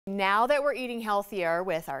Now that we're eating healthier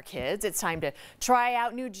with our kids, it's time to try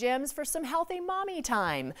out new gyms for some healthy mommy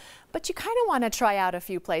time. But you kind of want to try out a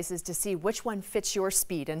few places to see which one fits your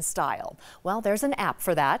speed and style. Well, there's an app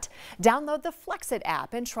for that. Download the FlexIt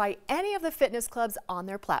app and try any of the fitness clubs on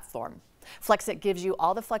their platform. FlexIt gives you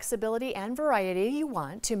all the flexibility and variety you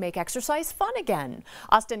want to make exercise fun again.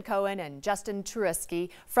 Austin Cohen and Justin Turisky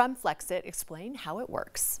from FlexIt explain how it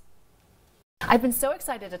works. I've been so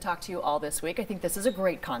excited to talk to you all this week. I think this is a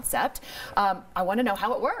great concept. I want to know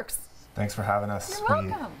how it works. Thanks for having us. You're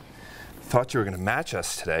welcome. We thought you were going to match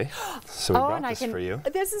us today, so we brought this for you.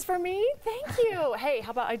 This is for me? Thank you. Hey,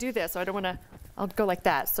 how about I do this? So I don't want to, I'll go like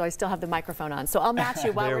that so I still have the microphone on. So I'll match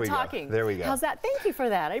you while we're talking. There we go. How's that? Thank you for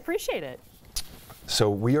that. I appreciate it.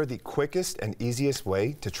 So we are the quickest and easiest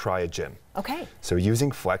way to try a gym. Okay. So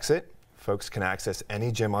using FlexIt, folks can access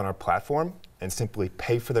any gym on our platform and simply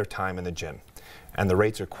pay for their time in the gym. And the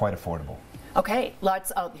rates are quite affordable. Okay,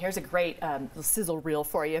 here's a great sizzle reel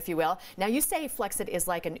for you, if you will. Now, you say FlexIt is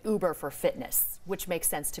like an Uber for fitness, which makes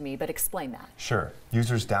sense to me, but explain that. Sure.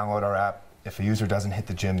 Users download our app. If a user doesn't hit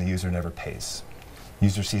the gym, the user never pays.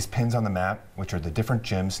 User sees pins on the map, which are the different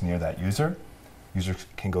gyms near that user. User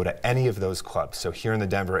can go to any of those clubs. So here in the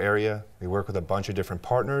Denver area, we work with a bunch of different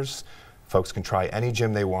partners. Folks can try any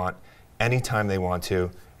gym they want, anytime they want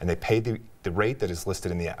to, and they pay the rate that is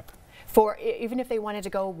listed in the app. For even if they wanted to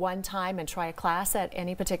go one time and try a class at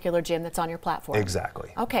any particular gym that's on your platform?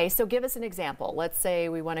 Exactly. Okay, so give us an example. Let's say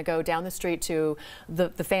we want to go down the street to the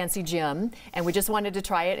fancy gym and we just wanted to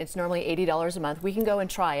try it. It's normally $80 a month. We can go and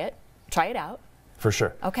try it out. For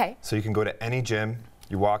sure. Okay. So you can go to any gym,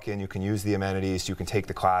 you walk in, you can use the amenities, you can take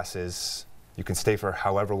the classes, you can stay for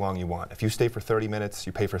however long you want. If you stay for 30 minutes,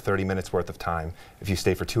 you pay for 30 minutes worth of time. If you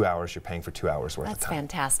stay for 2 hours, you're paying for 2 hours worth of time. That's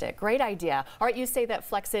fantastic. Great idea. All right, you say that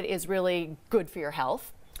FlexIt is really good for your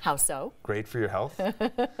health. How so? Great for your health?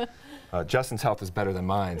 Justin's health is better than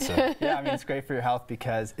mine. So. Yeah, I mean, it's great for your health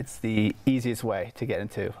because it's the easiest way to get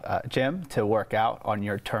into a gym, to work out on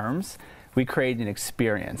your terms. We create an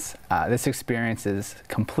experience. This experience is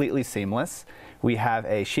completely seamless. We have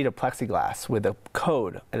a sheet of plexiglass with a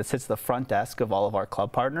code that sits at the front desk of all of our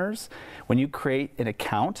club partners. When you create an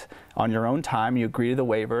account on your own time, you agree to the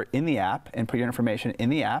waiver in the app and put your information in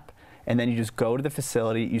the app, and then you just go to the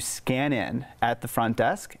facility, you scan in at the front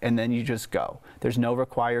desk, and then you just go. There's no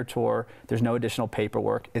required tour, there's no additional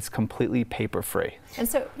paperwork, it's completely paper-free. And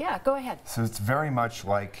so, yeah, go ahead. So it's very much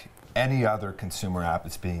like any other consumer app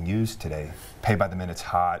that's being used today. Pay by the minute's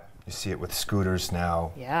hot. You see it with scooters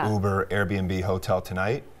now, Uber, Airbnb, Hotel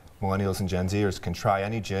Tonight. Millennials and Gen Zers can try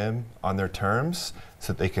any gym on their terms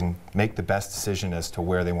so that they can make the best decision as to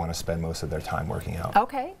where they want to spend most of their time working out.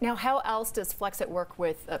 Okay. Now, how else does FlexIt work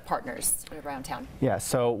with partners around town? Yeah,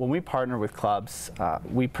 so when we partner with clubs,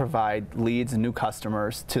 we provide leads and new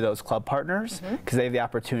customers to those club partners because they have the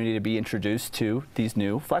opportunity to be introduced to these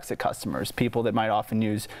new FlexIt customers, people that might often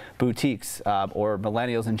use boutiques or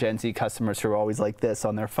millennials and Gen Z customers who are always like this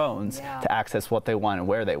on their phones to access what they want and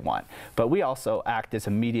where they want. But we also act as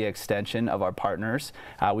a media extension of our partners.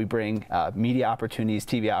 We bring media opportunities,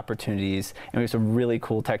 TV opportunities, and we have some really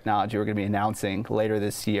cool technology we're going to be announcing later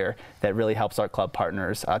this year that really helps our club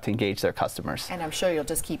partners to engage their customers. And I'm sure you'll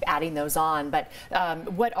just keep adding those on, but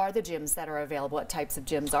what are the gyms that are available? What types of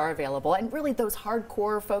gyms are available? And really those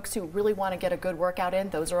hardcore folks who really want to get a good workout in,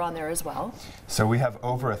 those are on there as well? So we have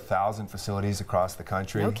over 1,000 facilities across the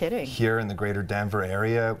country. No kidding. Here in the greater Denver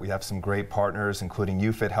area, we have some great partners, including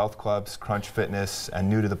UFit Health Clubs, Crunch Fitness, and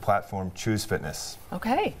new to the platform, Choose Fitness.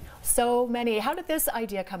 Okay, so many. How did this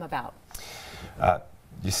idea come about?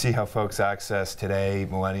 You see how folks access today,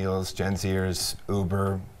 millennials, Gen Zers,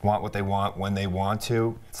 Uber, want what they want when they want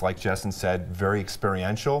to. It's like Justin said, very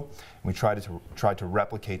experiential. We try to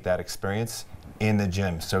replicate that experience in the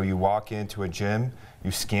gym. So you walk into a gym,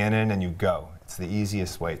 you scan in and you go. It's the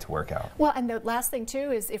easiest way to work out. Well, and the last thing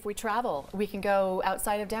too is if we travel, we can go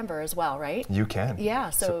outside of Denver as well, right? You can.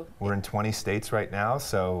 Yeah. So we're in 20 states right now,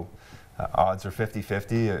 so odds are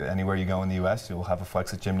 50-50. Anywhere you go in the U.S., you'll have a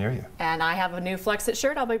FlexIt gym near you. And I have a new FlexIt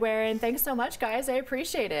shirt I'll be wearing. Thanks so much, guys. I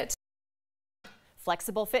appreciate it.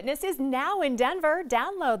 Flexible Fitness is now in Denver.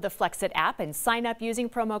 Download the FlexIt app and sign up using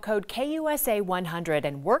promo code KUSA100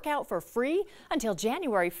 and work out for free until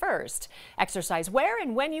January 1st. Exercise where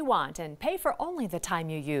and when you want and pay for only the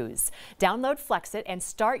time you use. Download FlexIt and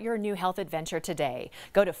start your new health adventure today.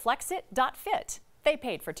 Go to flexit.fit. They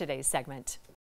paid for today's segment.